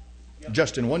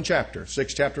 Just in one chapter,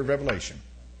 6th chapter of Revelation.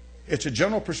 It's a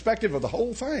general perspective of the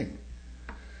whole thing.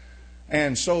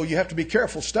 And so you have to be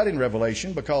careful studying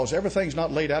Revelation because everything's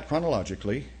not laid out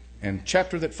chronologically. And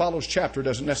chapter that follows chapter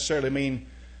doesn't necessarily mean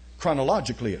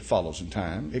chronologically it follows in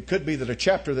time. It could be that a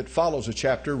chapter that follows a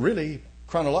chapter really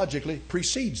chronologically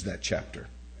precedes that chapter.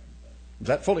 Is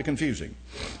that fully confusing?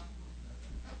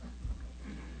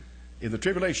 In the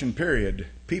tribulation period,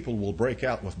 people will break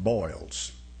out with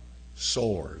boils,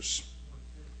 sores,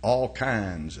 all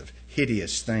kinds of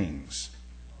hideous things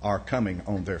are coming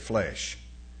on their flesh.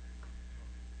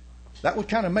 That would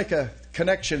kind of make a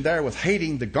connection there with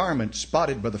hating the garment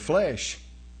spotted by the flesh.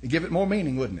 It'd give it more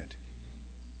meaning, wouldn't it?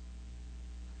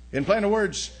 In plain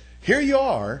words, here you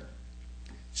are.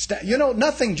 You know,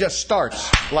 nothing just starts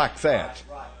like that.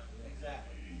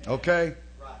 Okay?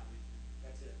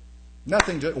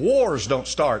 Wars don't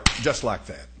start just like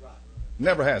that.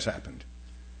 Never has happened.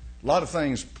 A lot of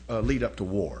things lead up to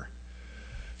war.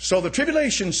 So the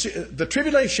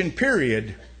tribulation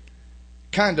period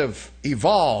kind of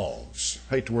evolves.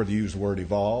 I hate to use the word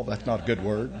evolve. That's not a good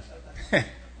word.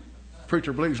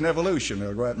 Preacher believes in evolution.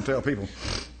 They'll go out and tell people.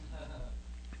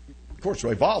 Of course,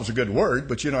 evolve's a good word,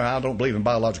 but you know, I don't believe in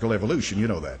biological evolution. You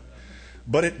know that.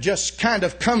 But it just kind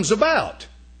of comes about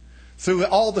through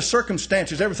all the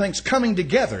circumstances. Everything's coming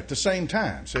together at the same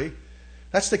time. See?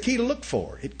 That's the key to look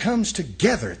for. It comes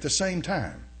together at the same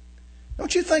time.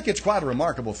 Don't you think it's quite a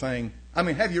remarkable thing? I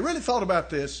mean, have you really thought about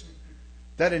this?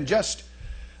 That in just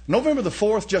November the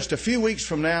 4th, just a few weeks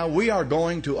from now, we are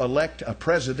going to elect a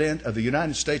president of the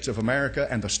United States of America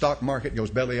and the stock market goes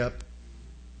belly up?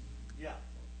 Yeah.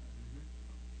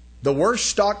 The worst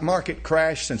stock market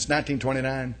crash since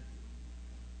 1929?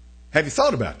 Have you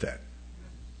thought about that?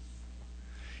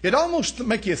 It'd almost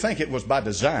make you think it was by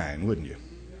design, wouldn't you?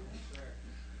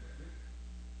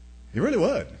 You really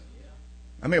would.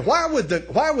 I mean, why would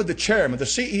the chairman, the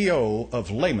CEO of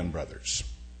Lehman Brothers,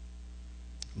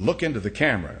 look into the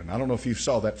camera. And I don't know if you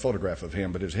saw that photograph of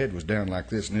him, but his head was down like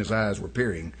this and his eyes were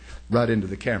peering right into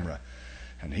the camera.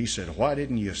 And he said, "Why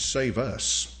didn't you save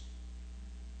us?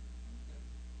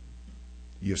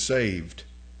 You saved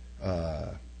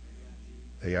AIG.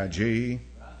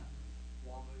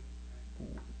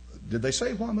 Did they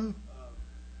say WAMU?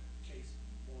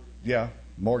 Yeah,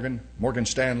 Morgan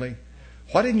Stanley.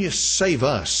 Why didn't you save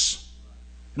us?"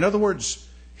 In other words,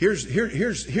 here.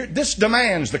 This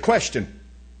demands the question: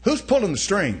 who's pulling the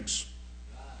strings?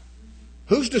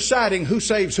 Who's deciding who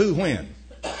saves who when?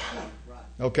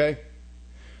 Okay?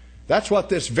 That's what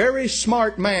this very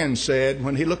smart man said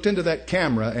when he looked into that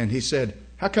camera and he said,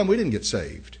 "How come we didn't get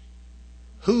saved?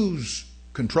 Who's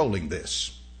controlling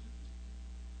this?"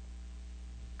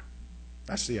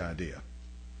 That's the idea.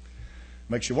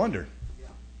 Makes you wonder,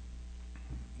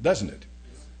 doesn't it?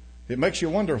 It makes you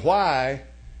wonder why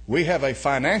we have a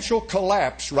financial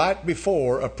collapse right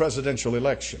before a presidential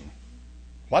election.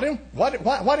 Why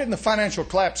didn't the financial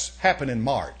collapse happen in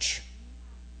March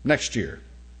next year?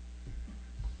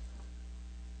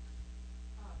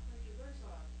 There's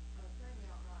a thing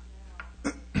out right now,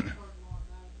 I've heard a lot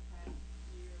about it the past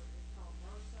year. It's called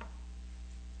MRSA.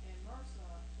 And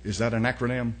MRSA Is that an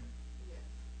acronym? yes,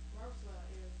 MRSA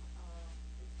is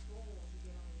it's boils you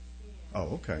get on your skin.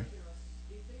 Oh, okay.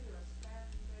 It's either a staph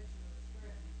infection or a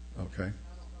strep. Okay.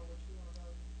 I don't know which one of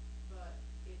those, but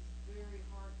it's very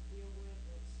hard to deal with.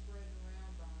 It's spreading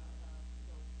around by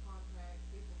contact.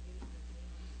 People get it in their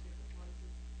hands, different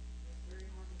places. It's very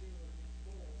hard to deal with. It's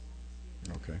boils on the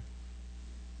skin. Okay.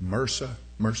 MRSA.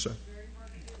 It's very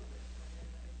hard to deal with, and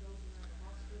it goes around the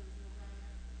hospitals real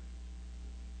bad.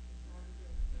 It's hard to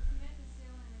deal with. It's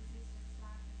methicillin-resistant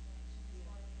staph infection is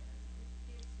what it is.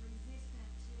 It's resistant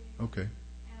to Okay.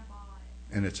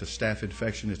 antibiotics. And it's a staph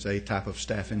infection. It's a type of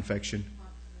staph infection.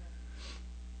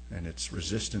 And it's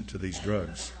resistant to these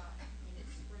drugs. And it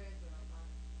spreads by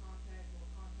contact with.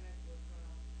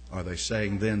 Are they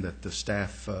saying then that the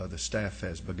staph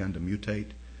has begun to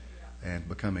mutate and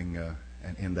becoming,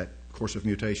 and in that course of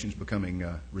mutations, becoming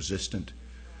resistant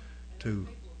to?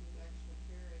 People who actually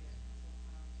carry it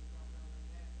sometimes who don't know they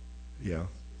have it. Yeah. It's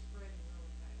spreading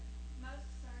really fast. Most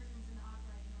surgeons in the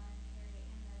operating room carry it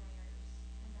in their ears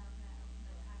and don't know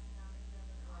that it has to go into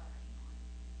the operating room.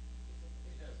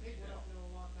 People don't know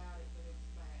a lot about it, but it's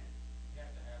bad. You have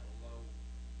to have a low,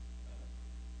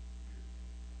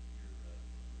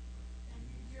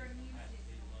 Your immune has to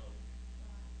be system. low.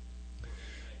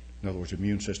 In other words,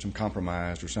 immune system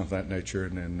compromised or something of that nature,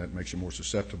 and then that makes you more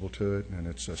susceptible to it. And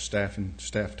it's a staph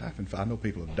type infection. I know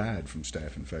people have died from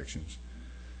staph infections.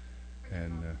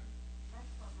 And That's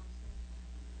what my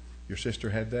sister. your sister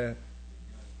had that.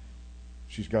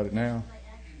 She's got it now. They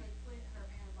actually quit her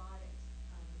antibiotics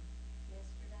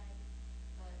yesterday,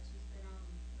 but she's been on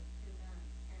for 2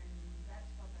 months, and that's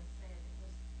what they said.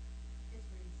 It's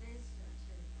resistant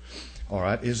to. All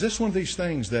right. Is this one of these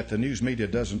things that the news media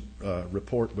doesn't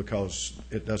report because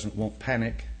it doesn't want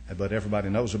panic, but everybody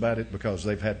knows about it because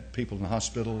they've had people in the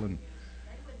hospital and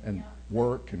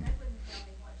work and? They wouldn't tell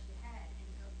me what she had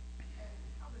until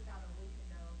probably about a week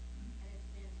ago, and it's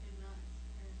been 2 months,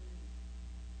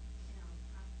 and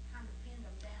I kind of pinned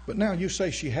them down. But now you say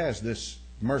she has this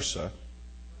MRSA.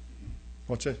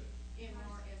 What's it?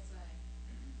 MRSA.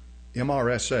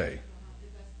 MRSA. That's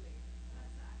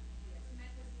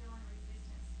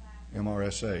Methicillin-resistant staph.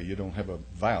 MRSA. You don't have a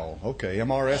vowel. Okay,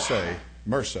 MRSA,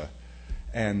 MRSA.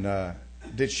 And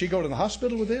did she go to the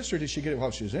hospital with this, or did she get it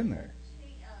while she was in there?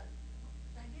 They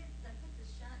put the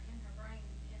shunt in her brain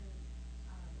in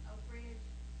Oak Ridge,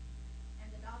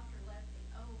 and the doctor left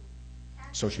the old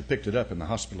catheter. So she picked it up in the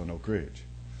hospital in Oak Ridge.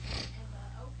 And the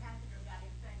old catheter got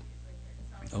infected with it.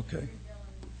 So Okay. she's been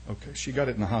doing. Okay, she got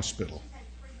it in the hospital. She's had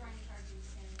 3 brain surgeries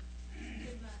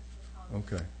in 2 months because of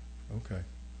Okay, okay.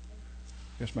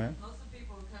 Yes, ma'am? Most of the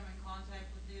people who come in contact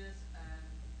with this,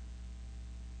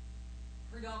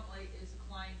 predominantly is a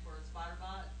claim for a spider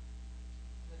bite.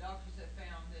 The doctors have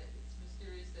found that it's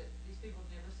mysterious that these people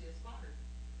never see a spider.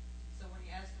 So when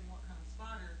you ask them what kind of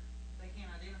spider, they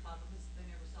can't identify because they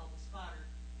never saw the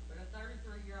spider. But a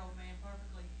 33-year-old man,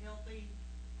 perfectly healthy,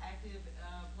 active,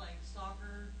 playing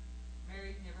soccer,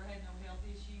 married, never had no health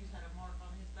issues, had a mark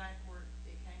on his back where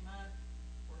it came up,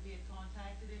 where he had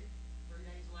contacted it. 3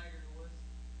 days later, it was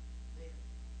dead.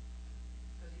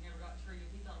 Because he never got treated.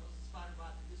 He thought it was a spider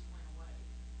bite that just went away.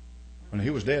 And he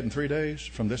was dead in 3 days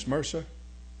from this MRSA?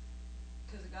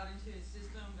 Because it got into his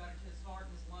system, got into his heart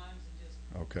and his lungs, and just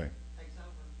Okay. takes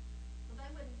over. well, they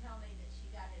wouldn't tell me that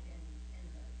she got it in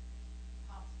the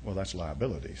hospital. Well, that's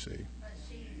liability, see. But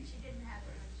she didn't have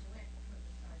it when she went for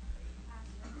the surgery.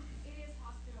 It is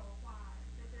hospital acquired,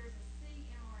 but there's a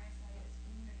CMR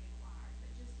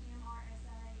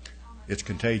It's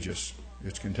contagious.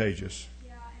 It's contagious.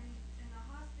 Yeah, and the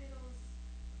hospitals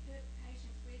put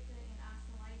patients with it in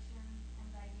isolation, and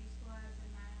they use gloves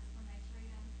and masks when they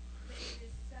treat them. But it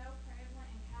is so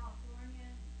prevalent in California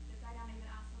that they don't even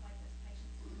isolate those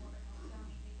patients anymore because so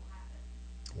many people have it.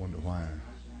 Wonder why.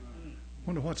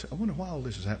 I wonder why all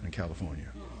this is happening in California.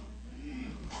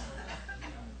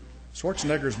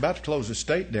 Schwarzenegger's about to close his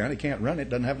state down. He can't run it.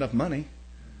 Doesn't have enough money.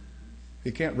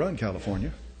 He can't run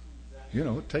California. You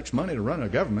know, it takes money to run a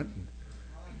government.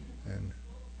 And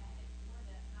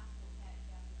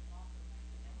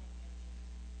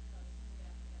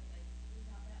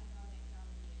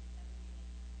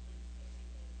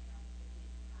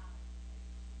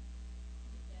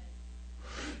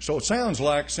so it sounds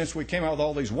like since we came out with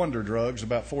all these wonder drugs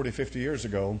about 40, 50 years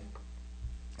ago,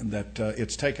 that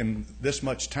it's taken this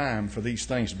much time for these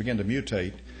things to begin to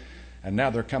mutate, and now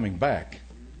they're coming back,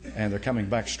 and they're coming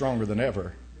back stronger than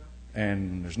ever,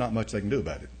 and there's not much they can do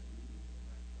about it.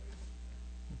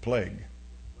 The plague.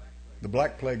 The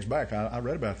black plague's back. I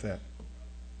read about that.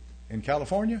 In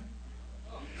California?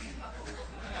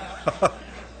 Is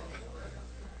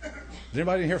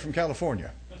anybody in here from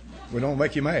California? We don't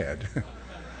make you mad.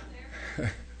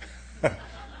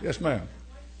 Yes, ma'am.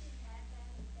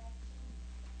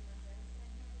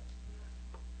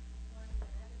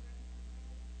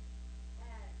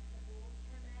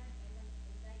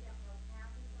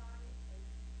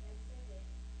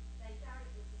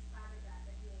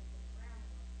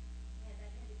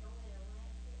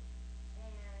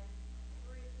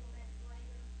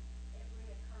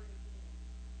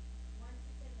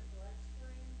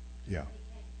 Yeah.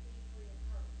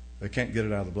 They can't get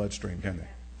it out of the bloodstream, can they? It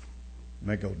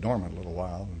may go dormant a little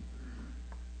while.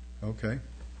 Okay.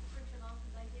 Preacher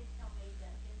Lawson, they did tell me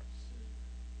that if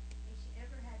she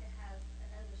ever had to have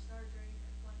another surgery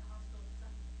or go in the hospital or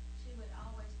something, she would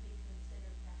always be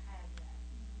considered to have that.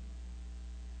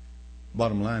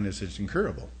 Bottom line is it's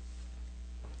incurable.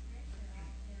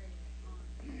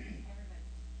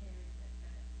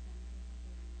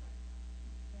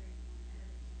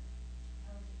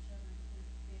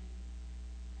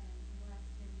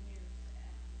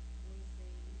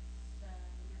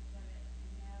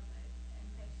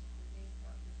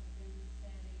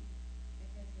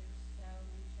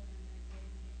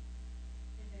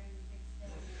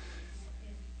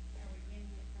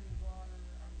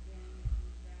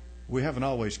 We haven't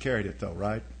always carried it though,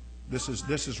 right? This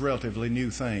is relatively new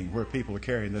thing where people are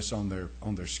carrying this on their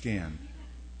skin.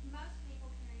 Most people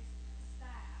carry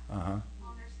staph Uh-huh.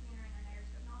 on their skin or in their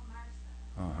nose, but not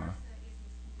MRSA. MRSA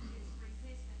is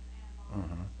resistant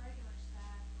antibiotics. Regular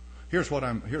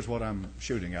staph. Here's what I'm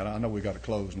shooting at. I know we got to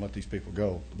close and let these people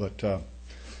go, but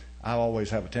I always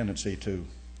have a tendency to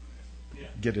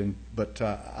get in. But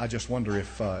I just wonder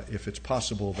if it's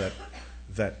possible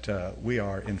that we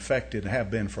are infected,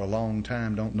 have been for a long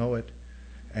time, don't know it,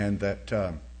 and that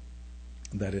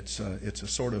it's a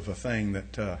sort of a thing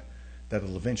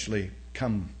that'll eventually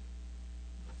come.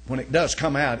 When it does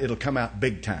come out, it'll come out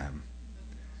big time.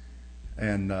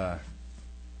 And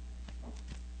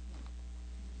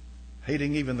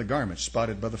hating even the garments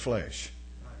spotted by the flesh.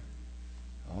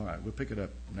 All right, we'll pick it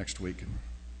up next week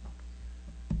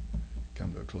and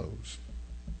come to a close.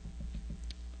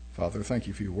 Father, thank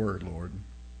you for your word, Lord,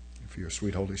 and for your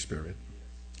sweet Holy Spirit.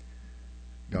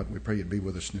 God, we pray you'd be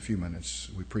with us in a few minutes.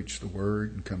 We preach the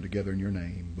word and come together in your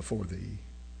name before thee.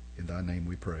 In thy name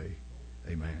we pray.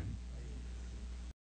 Amen.